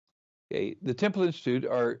Okay, the Temple Institute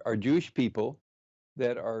are Jewish people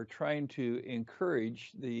that are trying to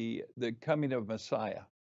encourage the coming of Messiah.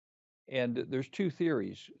 And there's two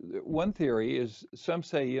theories. One theory is some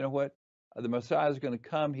say, you know what, the Messiah is going to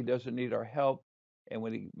come. He doesn't need our help, and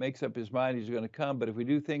when he makes up his mind, he's going to come. But if we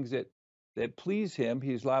do things that please him,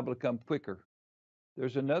 he's liable to come quicker.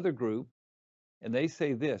 There's another group, and they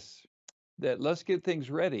say this, that let's get things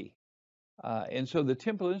ready. And so the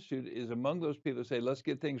Temple Institute is among those people who say, let's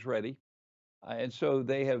get things ready. And so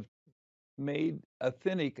they have made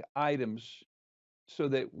authentic items so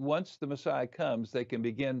that once the Messiah comes, they can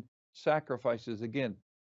begin sacrifices again.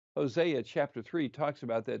 Hosea chapter 3 talks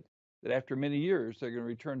about that after many years, they're going to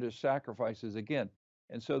return to sacrifices again.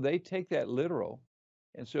 And so they take that literal.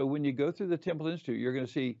 And so when you go through the Temple Institute, you're going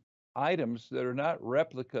to see items that are not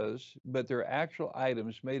replicas, but they're actual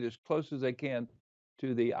items made as close as they can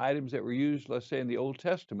to the items that were used, let's say, in the Old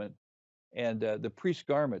Testament, and the priest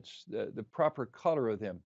garments, the proper color of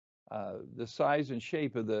them, the size and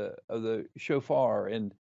shape of the shofar,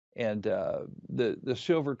 and the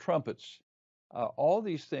silver trumpets. All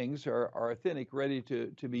these things are authentic, ready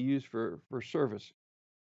to be used for service.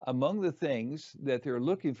 Among the things that they're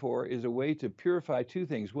looking for is a way to purify two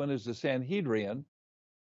things. One is the Sanhedrin,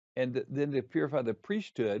 and then to purify the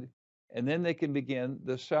priesthood, and then they can begin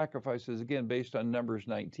the sacrifices again based on Numbers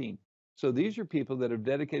 19. So these are people that have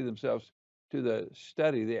dedicated themselves to the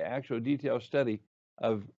study, the actual detailed study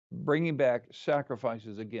of bringing back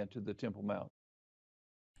sacrifices again to the Temple Mount.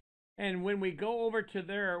 And when we go over to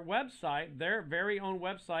their website, their very own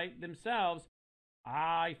website themselves,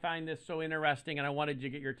 I find this so interesting and I wanted to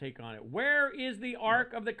get your take on it. Where is the Yeah.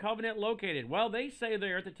 Ark of the Covenant located? Well, they say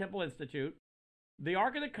there at the Temple Institute. The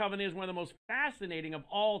Ark of the Covenant is one of the most fascinating of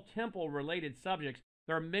all temple related subjects.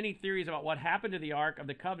 There are many theories about what happened to the Ark of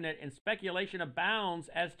the Covenant, and speculation abounds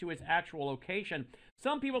as to its actual location.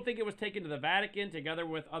 Some people think it was taken to the Vatican together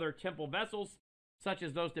with other temple vessels, such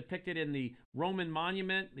as those depicted in the Roman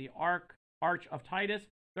monument, the Arch of Titus.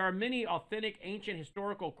 There are many authentic ancient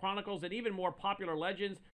historical chronicles and even more popular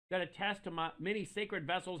legends that attest to many sacred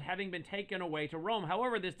vessels having been taken away to Rome.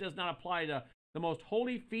 However, this does not apply to the most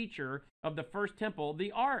holy feature of the first temple,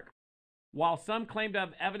 the Ark. While some claim to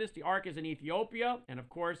have evidence the Ark is in Ethiopia, and of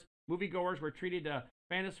course, moviegoers were treated a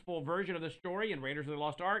fanciful version of the story in Raiders of the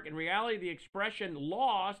Lost Ark, in reality, the expression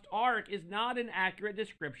lost Ark is not an accurate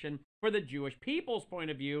description for the Jewish people's point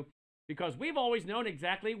of view, because we've always known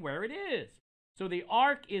exactly where it is. So the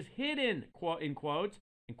Ark is hidden, in quotes,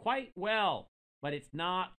 and quite well, but it's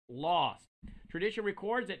not lost. Tradition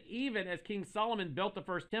records that even as King Solomon built the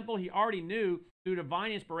first temple, he already knew through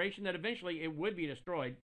divine inspiration that eventually it would be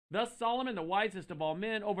destroyed. Thus, Solomon, the wisest of all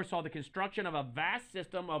men, oversaw the construction of a vast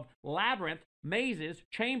system of labyrinth, mazes,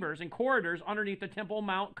 chambers, and corridors underneath the Temple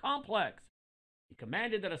Mount complex. He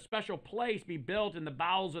commanded that a special place be built in the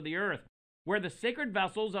bowels of the earth, where the sacred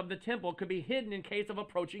vessels of the temple could be hidden in case of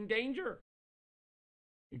approaching danger.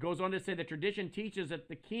 It goes on to say the tradition teaches that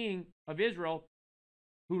the king of Israel,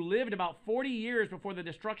 who lived about 40 years before the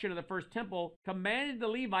destruction of the first temple, commanded the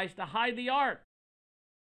Levites to hide the ark,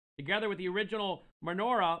 together with the original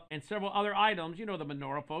menorah and several other items. You know the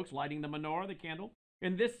menorah, folks, lighting the menorah, the candle,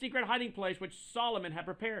 in this secret hiding place which Solomon had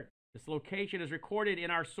prepared. This location is recorded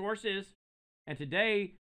in our sources, and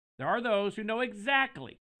today there are those who know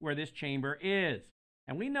exactly where this chamber is.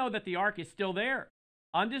 And we know that the ark is still there,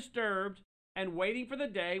 undisturbed, and waiting for the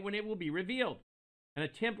day when it will be revealed. An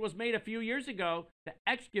attempt was made a few years ago to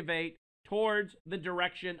excavate towards the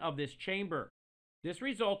direction of this chamber. This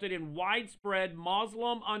resulted in widespread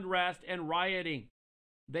Muslim unrest and rioting.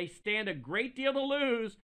 They stand a great deal to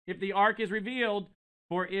lose if the ark is revealed,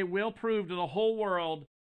 for it will prove to the whole world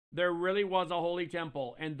there really was a holy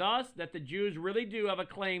temple, and thus that the Jews really do have a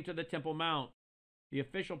claim to the Temple Mount. The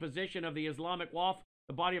official position of the Islamic Waqf,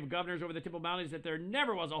 the body of governors over the Temple Mount, is that there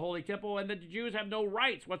never was a holy temple and that the Jews have no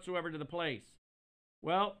rights whatsoever to the place.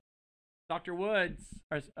 Well, Dr.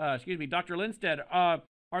 Dr. Lindstedt,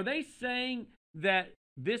 are they saying that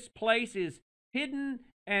this place is hidden,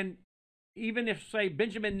 and even if, say,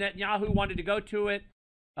 Benjamin Netanyahu wanted to go to it,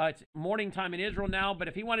 it's morning time in Israel now, but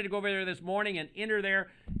if he wanted to go over there this morning and enter there,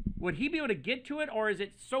 would he be able to get to it, or is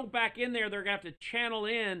it so back in there they're going to have to channel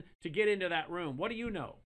in to get into that room? What do you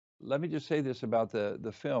know? Let me just say this about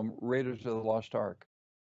the film Raiders of the Lost Ark.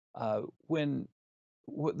 When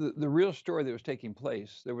the real story that was taking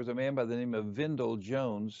place, there was a man by the name of Vendell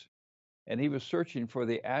Jones, and he was searching for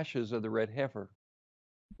the ashes of the red heifer.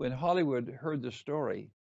 When Hollywood heard the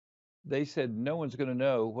story, they said no one's going to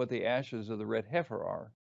know what the ashes of the red heifer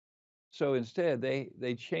are. So instead,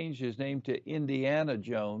 they changed his name to Indiana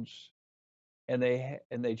Jones, and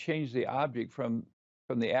they changed the object from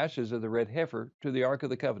from the ashes of the red heifer to the Ark of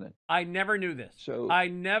the Covenant. I never knew this. So I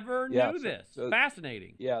never yeah, knew so, this. so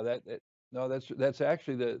Fascinating. yeah, no, that's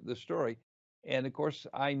actually the story. And of course,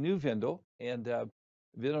 I knew Vindel, and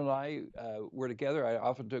Vindel and I were together. I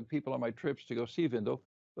often took people on my trips to go see Vindel,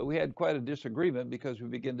 but we had quite a disagreement because we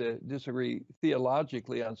began to disagree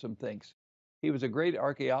theologically on some things. He was a great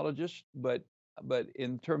archaeologist, but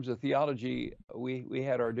in terms of theology, we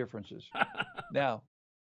had our differences. Now,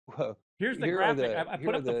 well, Here's the graphic. I here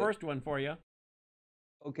put are up the the first one for you.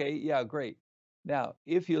 okay, yeah, great. Now,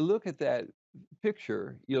 if you look at that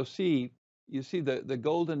picture, you see the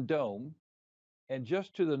golden dome, and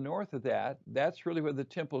just to the north of that, that's really where the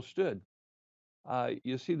temple stood.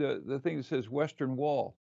 You see the thing that says Western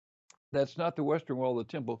Wall. That's not the Western Wall of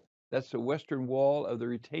the temple. That's the Western Wall of the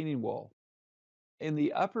retaining wall. In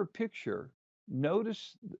the upper picture,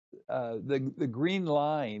 notice the green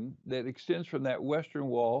line that extends from that Western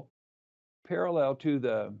Wall parallel to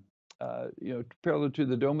the parallel to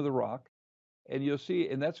the Dome of the Rock, and you'll see,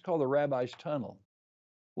 and that's called the Rabbi's Tunnel.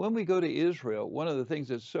 When we go to Israel, one of the things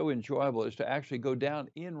that's so enjoyable is to actually go down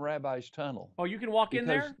in Rabbi's Tunnel, Oh, you can walk in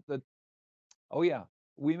because there? oh yeah,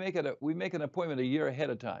 we make an appointment a year ahead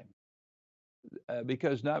of time,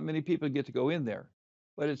 because not many people get to go in there.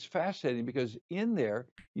 But it's fascinating because in there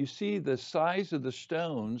you see the size of the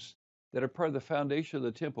stones that are part of the foundation of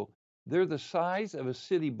the temple. They're the size of a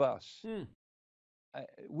city bus. Hmm.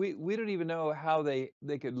 We don't even know how they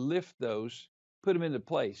could lift those, put them into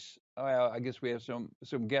place. Well, I guess we have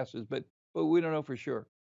some guesses, but we don't know for sure.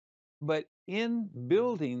 But in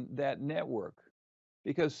building that network,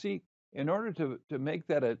 because see, in order to make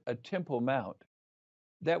that a temple mount,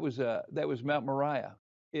 that was Mount Moriah.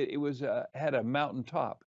 It was had a mountain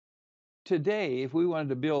top. Today, if we wanted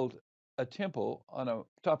to build a temple on a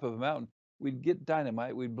top of a mountain, we'd get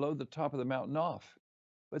dynamite, we'd blow the top of the mountain off.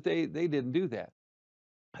 But they didn't do that.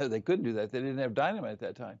 They couldn't do that. They didn't have dynamite at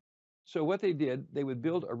that time. So what they did, they would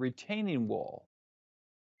build a retaining wall,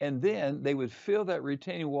 and then they would fill that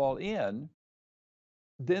retaining wall in.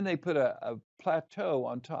 Then they put a plateau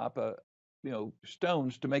on top of,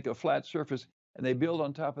 stones to make a flat surface, and they build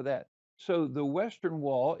on top of that. So the western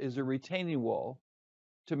wall is a retaining wall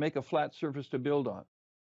to make a flat surface to build on.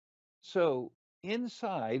 So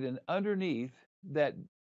inside and underneath that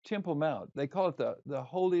Temple Mount, they call it the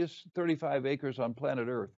holiest 35 acres on planet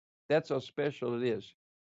Earth. That's how special it is.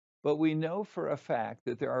 But we know for a fact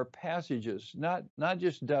that there are passages, not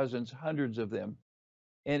just dozens, hundreds of them.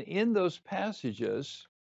 And in those passages,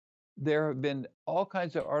 there have been all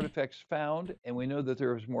kinds of artifacts found, and we know that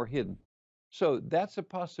there is more hidden. So that's a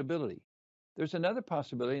possibility. There's another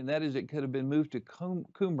possibility, and that is it could have been moved to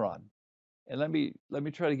Qumran. And let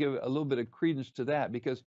me try to give a little bit of credence to that,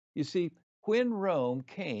 because you see, when Rome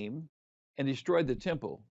came and destroyed the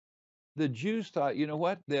temple, the Jews thought, you know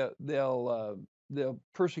what, they'll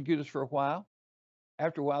persecute us for a while.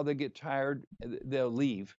 After a while, they get tired, they'll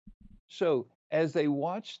leave. So as they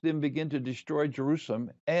watched them begin to destroy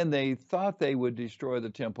Jerusalem, and they thought they would destroy the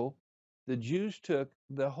temple, the Jews took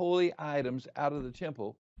the holy items out of the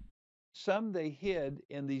temple. Some they hid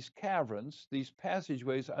in these caverns, these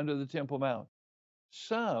passageways under the Temple Mount.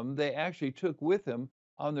 Some they actually took with them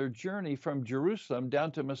on their journey from Jerusalem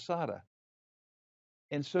down to Masada.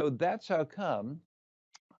 And so that's how come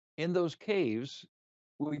in those caves,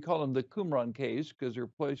 we call them the Qumran caves because they're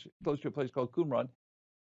close to a place called Qumran.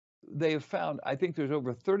 They have found, I think there's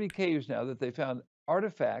over 30 caves now that they found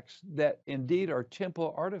artifacts that indeed are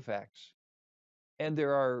temple artifacts. And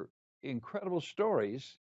there are incredible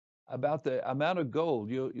stories about the amount of gold.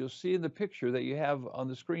 You'll see in the picture that you have on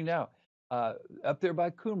the screen now, up there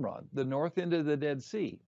by Qumran, the north end of the Dead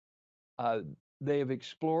Sea. They have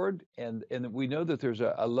explored, and we know that there's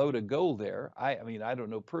a load of gold there. I mean, I don't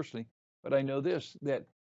know personally, but I know this, that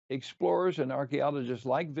explorers and archaeologists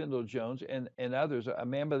like Vindel Jones and others, a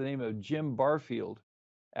man by the name of Jim Barfield,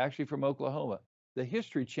 actually from Oklahoma, the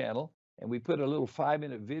History Channel, and we put a little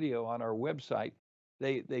 5-minute video on our website.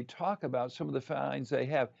 They talk about some of the finds they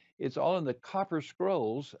have. It's all in the copper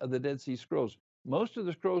scrolls of the Dead Sea Scrolls. Most of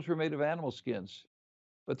the scrolls were made of animal skins,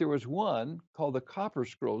 but there was one called the Copper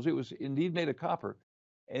Scrolls. It was indeed made of copper,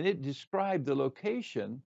 and it described the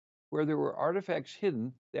location where there were artifacts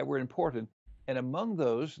hidden that were important. And among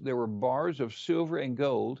those, there were bars of silver and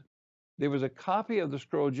gold. There was a copy of the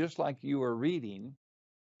scroll just like you were reading,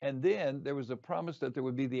 and then there was a promise that there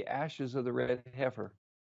would be the ashes of the red heifer.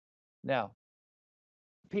 Now,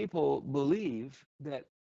 people believe that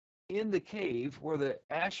in the cave where the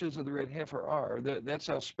ashes of the red heifer are, that's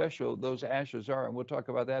how special those ashes are, and we'll talk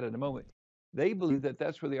about that in a moment. They believe that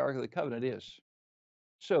that's where the Ark of the Covenant is.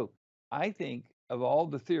 So I think of all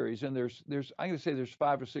the theories, and there's I'm going to say there's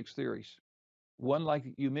 5 or 6 theories. One, like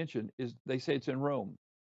you mentioned, is they say it's in Rome.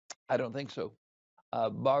 I don't think so.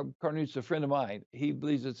 Bob Carnute's a friend of mine. He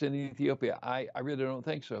believes it's in Ethiopia. I really don't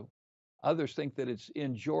think so. Others think that it's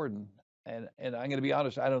in Jordan, and I'm going to be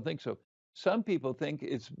honest, I don't think so. Some people think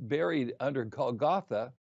it's buried under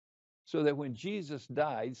Golgotha, so that when Jesus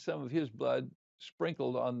died, some of his blood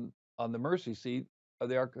sprinkled on the mercy seat of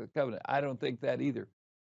the Ark of the Covenant. I don't think that either.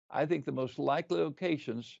 I think the most likely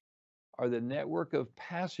locations are the network of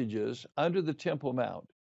passages under the Temple Mount.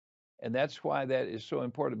 And that's why that is so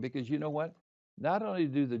important, because you know what? Not only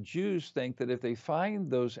do the Jews think that if they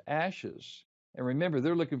find those ashes, and remember,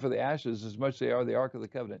 they're looking for the ashes as much as they are the Ark of the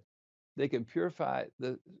Covenant, they can purify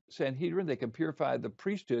the Sanhedrin, they can purify the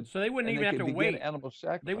priesthood, So they wouldn't and even they have can to begin wait. animal They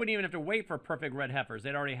sacrifice. wouldn't even have to wait for perfect red heifers.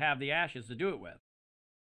 They'd already have the ashes to do it with.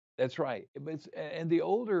 That's right. And the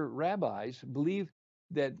older rabbis believe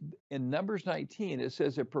that in Numbers 19, it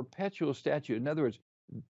says a perpetual statute. In other words,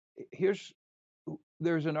 here's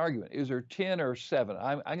there's an argument. Is there 10 or 7?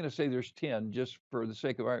 I'm going to say there's 10 just for the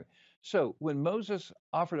sake of argument. So when Moses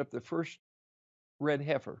offered up the first red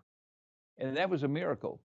heifer, and that was a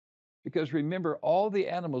miracle, because remember, all the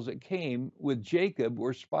animals that came with Jacob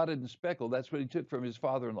were spotted and speckled. That's what he took from his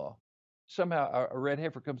father-in-law. Somehow a red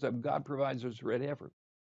heifer comes up. God provides us a red heifer.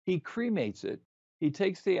 He cremates it. He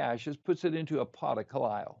takes the ashes, puts it into a pot of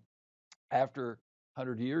kalil. After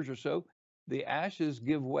 100 years or so, the ashes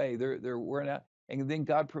give way. They're worn out, and then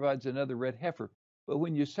God provides another red heifer. But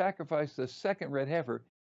when you sacrifice the second red heifer,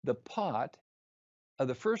 the pot of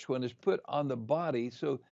the first one is put on the body,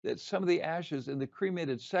 so that some of the ashes in the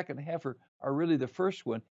cremated second heifer are really the first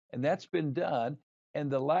one, and that's been done. And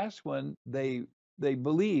the last one they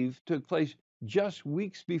believe took place just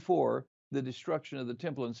weeks before the destruction of the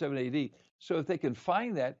temple in 7 AD. So if they can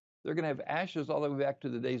find that, they're going to have ashes all the way back to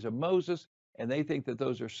the days of Moses, and they think that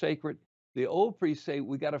those are sacred. The old priests say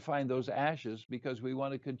we got to find those ashes because we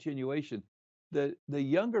want a continuation. The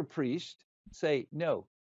younger priests say no,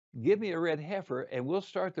 give me a red heifer and we'll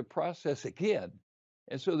start the process again.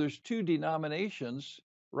 And so there's 2 denominations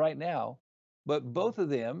right now, but both of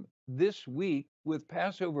them this week with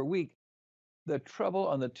Passover week, the trouble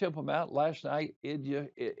on the Temple Mount last night,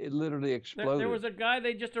 it literally exploded. There was a guy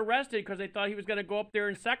they just arrested because they thought he was going to go up there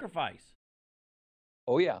and sacrifice.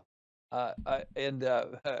 Oh yeah. I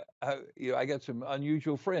got some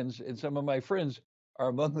unusual friends, and some of my friends are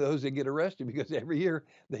among those that get arrested because every year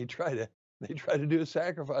they try to do a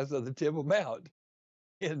sacrifice on the Temple Mount.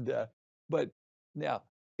 And but now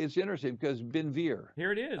it's interesting because Ben Veer.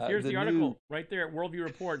 Here it is. Here's the article right there at Worldview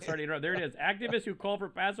Report. Sorry to interrupt. There it is. Activists who call for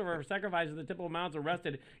Passover sacrifices at the Temple Mount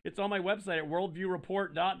arrested. It's on my website at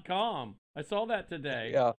worldviewreport.com. I saw that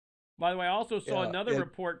today. Yeah. By the way, I also saw another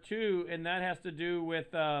report too, and that has to do with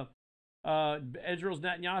Israel's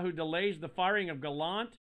Netanyahu delays the firing of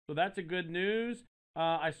Gallant. So that's a good news.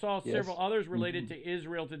 I saw several others related to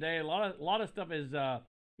Israel today. A lot of stuff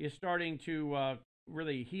is starting to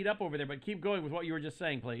really heat up over there. But keep going with what you were just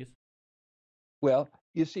saying, please. Well,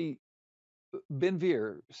 you see, Ben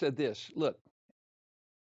Veer said this. Look,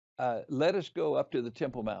 let us go up to the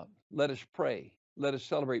Temple Mount. Let us pray. Let us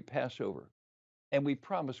celebrate Passover. And we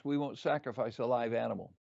promise we won't sacrifice a live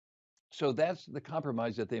animal. So that's the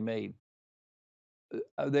compromise that they made.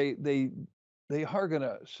 They are going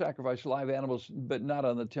to sacrifice live animals, but not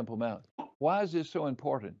on the Temple Mount. Why is this so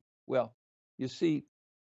important? Well, you see,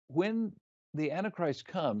 when the Antichrist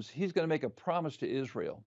comes, he's going to make a promise to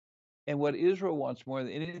Israel. And what Israel wants more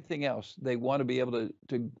than anything else, they want to be able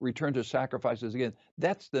to return to sacrifices again.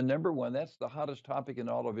 That's the number one. That's the hottest topic in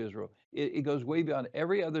all of Israel. It goes way beyond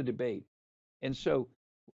every other debate. And so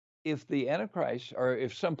if the Antichrist, or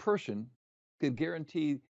if some person could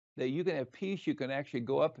guarantee that you can have peace, you can actually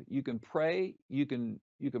go up, you can pray, you can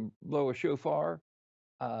blow a shofar,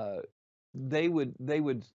 they would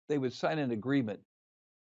sign an agreement.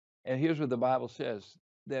 And here's what the Bible says,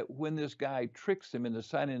 that when this guy tricks them into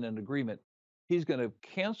signing an agreement, he's going to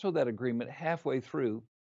cancel that agreement halfway through.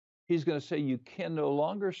 He's going to say you can no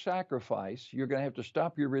longer sacrifice. You're going to have to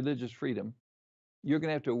stop your religious freedom. You're going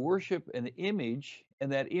to have to worship an image,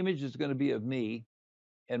 and that image is going to be of me.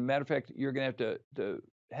 And matter of fact, you're going to have to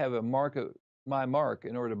have a mark of my mark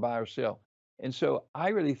in order to buy or sell. And so I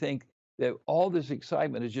really think that all this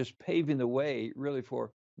excitement is just paving the way really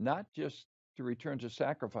for not just to return to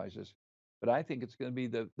sacrifices, but I think it's going to be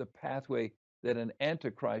the pathway that an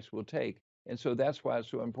antichrist will take. And so that's why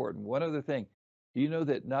it's so important. One other thing, do you know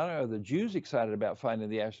that not only are the Jews excited about finding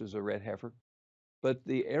the ashes of red heifer, but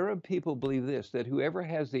the Arab people believe this, that whoever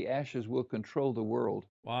has the ashes will control the world.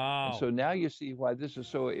 Wow. And so now you see why this is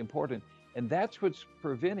so important. And that's what's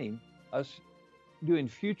preventing us doing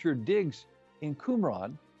future digs in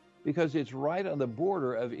Qumran because it's right on the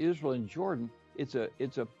border of Israel and Jordan. It's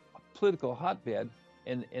a political hotbed,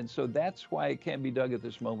 and so that's why it can't be dug at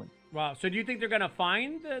this moment. Wow. So do you think they're going to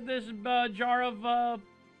find this jar of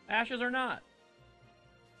ashes or not?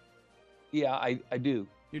 Yeah, I do.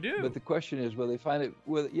 You do. But the question is, will they find it?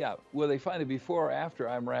 Will they find it before or after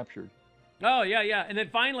I'm raptured? Oh yeah, yeah. And then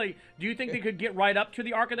finally, do you think they could get right up to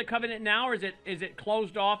the Ark of the Covenant now, or is it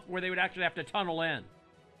closed off where they would actually have to tunnel in?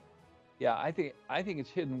 Yeah, I think it's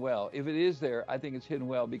hidden well. If it is there, I think it's hidden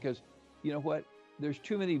well because, you know what? There's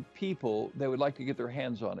too many people that would like to get their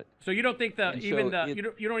hands on it. So you don't think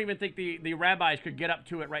you don't even think the rabbis could get up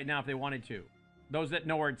to it right now if they wanted to, those that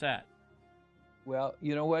know where it's at. Well,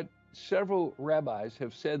 you know what? Several rabbis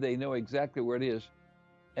have said they know exactly where it is,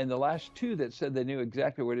 and the last two that said they knew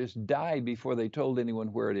exactly where it is died before they told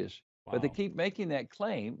anyone where it is. Wow. But they keep making that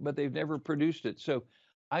claim, but they've never produced it. So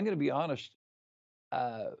I'm going to be honest.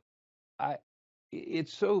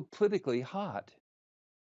 It's so politically hot.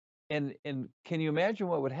 And can you imagine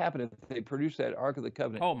what would happen if they produced that Ark of the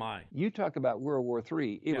Covenant? Oh my! You talk about World War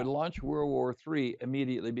III. It would launch World War III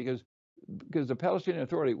immediately because the Palestinian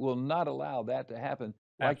Authority will not allow that to happen.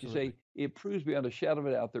 Like Absolutely. you say, it proves beyond a shadow of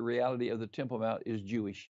a doubt the reality of the Temple Mount is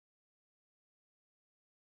Jewish.